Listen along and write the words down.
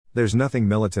There's nothing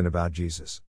militant about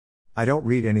Jesus. I don't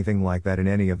read anything like that in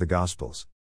any of the Gospels.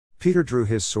 Peter drew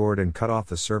his sword and cut off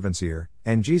the servant's ear,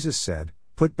 and Jesus said,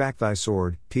 "Put back thy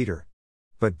sword, Peter."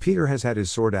 But Peter has had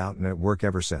his sword out and at work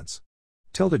ever since.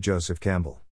 Tilda Joseph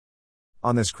Campbell.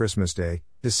 On this Christmas Day,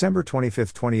 December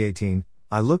 25, 2018,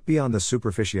 I look beyond the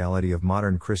superficiality of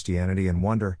modern Christianity and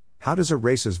wonder, how does a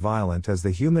race as violent as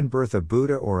the human birth of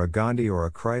Buddha or a Gandhi or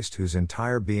a Christ whose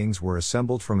entire beings were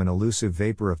assembled from an elusive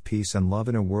vapor of peace and love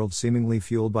in a world seemingly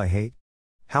fueled by hate?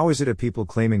 How is it a people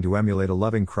claiming to emulate a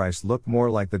loving Christ look more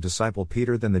like the disciple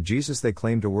Peter than the Jesus they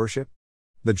claim to worship?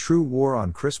 The true war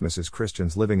on Christmas is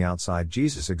Christians living outside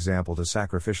Jesus' example to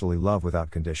sacrificially love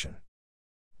without condition.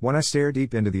 When I stare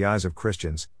deep into the eyes of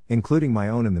Christians, including my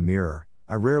own in the mirror,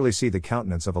 I rarely see the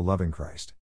countenance of a loving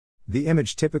Christ. The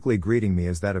image typically greeting me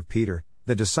is that of Peter,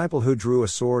 the disciple who drew a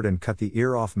sword and cut the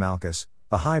ear off Malchus,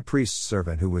 the high priest's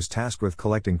servant who was tasked with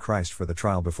collecting Christ for the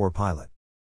trial before Pilate.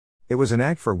 It was an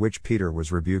act for which Peter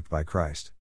was rebuked by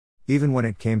Christ. Even when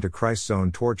it came to Christ's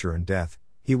own torture and death,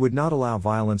 he would not allow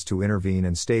violence to intervene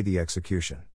and stay the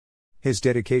execution. His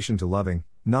dedication to loving,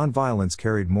 non-violence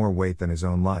carried more weight than his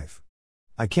own life.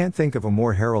 I can't think of a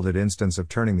more heralded instance of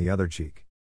turning the other cheek.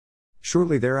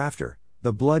 Shortly thereafter,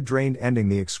 the blood drained, ending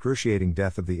the excruciating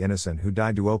death of the innocent who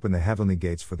died to open the heavenly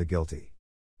gates for the guilty.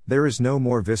 There is no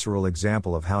more visceral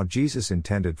example of how Jesus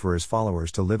intended for his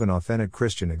followers to live an authentic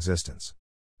Christian existence.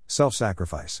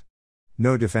 Self-sacrifice.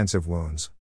 No defensive wounds.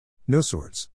 No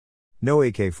swords. No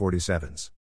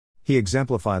AK-47s. He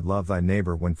exemplified love thy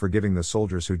neighbor when forgiving the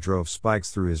soldiers who drove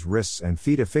spikes through his wrists and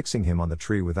feet, affixing him on the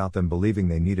tree without them believing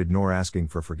they needed nor asking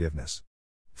for forgiveness.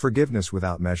 Forgiveness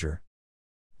without measure.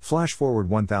 Flash forward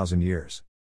 1,000 years.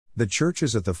 The Church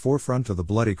is at the forefront of the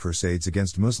bloody crusades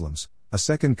against Muslims, a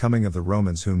second coming of the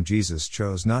Romans whom Jesus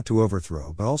chose not to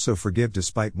overthrow but also forgive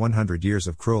despite 100 years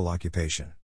of cruel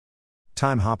occupation.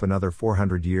 Time hop another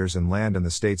 400 years and land in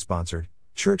the state-sponsored,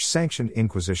 Church-sanctioned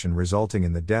Inquisition resulting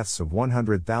in the deaths of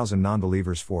 100,000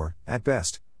 non-believers for, at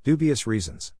best, dubious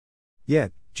reasons.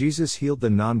 Yet, Jesus healed the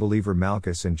non-believer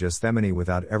Malchus in Gethsemane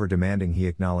without ever demanding he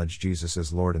acknowledge Jesus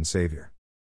as Lord and Savior.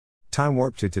 Time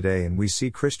warp to today and we see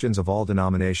Christians of all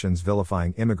denominations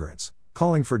vilifying immigrants,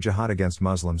 calling for jihad against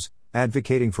Muslims,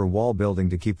 advocating for wall building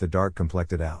to keep the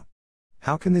dark-complected out.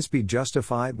 How can this be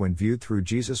justified when viewed through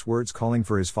Jesus' words calling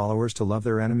for his followers to love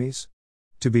their enemies?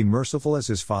 To be merciful as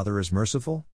his Father is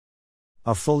merciful?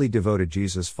 A fully devoted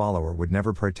Jesus follower would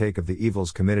never partake of the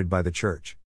evils committed by the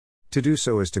Church. To do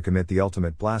so is to commit the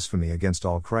ultimate blasphemy against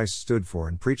all Christ stood for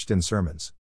and preached in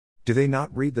sermons. Do they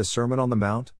not read the Sermon on the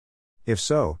Mount? If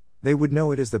so, they would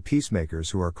know it is the peacemakers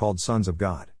who are called sons of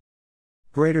God.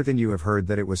 Greater than you have heard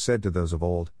that it was said to those of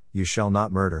old, you shall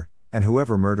not murder, and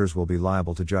whoever murders will be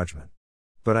liable to judgment.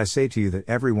 But I say to you that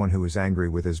everyone who is angry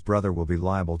with his brother will be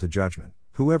liable to judgment.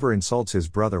 Whoever insults his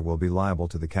brother will be liable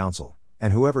to the council,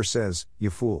 and whoever says,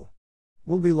 you fool,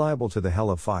 will be liable to the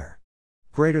hell of fire.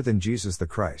 Greater than Jesus the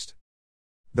Christ.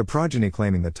 The progeny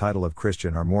claiming the title of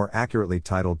Christian are more accurately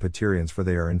titled Peterians, for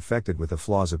they are infected with the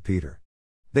flaws of Peter.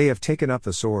 They have taken up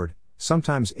the sword,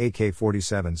 sometimes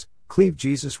AK-47s, cleaved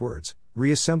Jesus' words,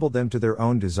 reassembled them to their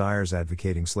own desires,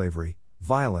 advocating slavery,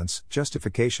 violence,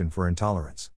 justification for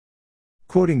intolerance.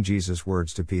 Quoting Jesus'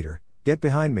 words to Peter, "Get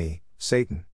behind me,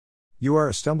 Satan. You are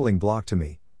a stumbling block to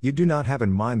me, you do not have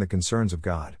in mind the concerns of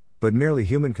God, but merely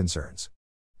human concerns."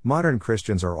 Modern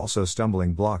Christians are also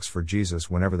stumbling blocks for Jesus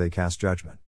whenever they cast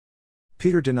judgment.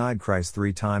 Peter denied Christ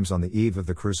 3 times on the eve of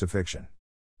the crucifixion.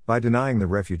 By denying the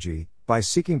refugee, by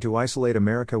seeking to isolate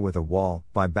America with a wall,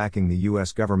 by backing the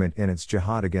U.S. government in its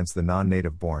jihad against the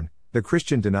non-native born, the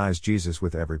Christian denies Jesus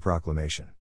with every proclamation.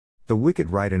 The wicked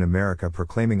right in America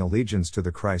proclaiming allegiance to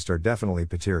the Christ are definitely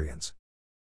Peterians.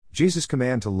 Jesus'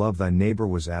 command to love thy neighbor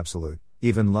was absolute,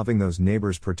 even loving those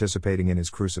neighbors participating in his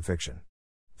crucifixion.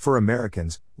 For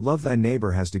Americans, love thy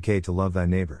neighbor has decayed to love thy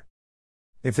neighbor.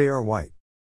 If they are white.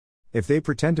 If they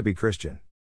pretend to be Christian.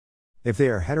 If they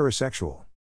are heterosexual.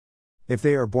 If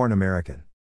they are born American.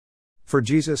 For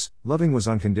Jesus, loving was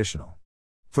unconditional.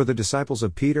 For the disciples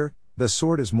of Peter, the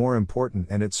sword is more important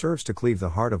and it serves to cleave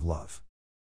the heart of love.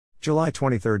 July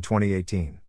 23, 2018.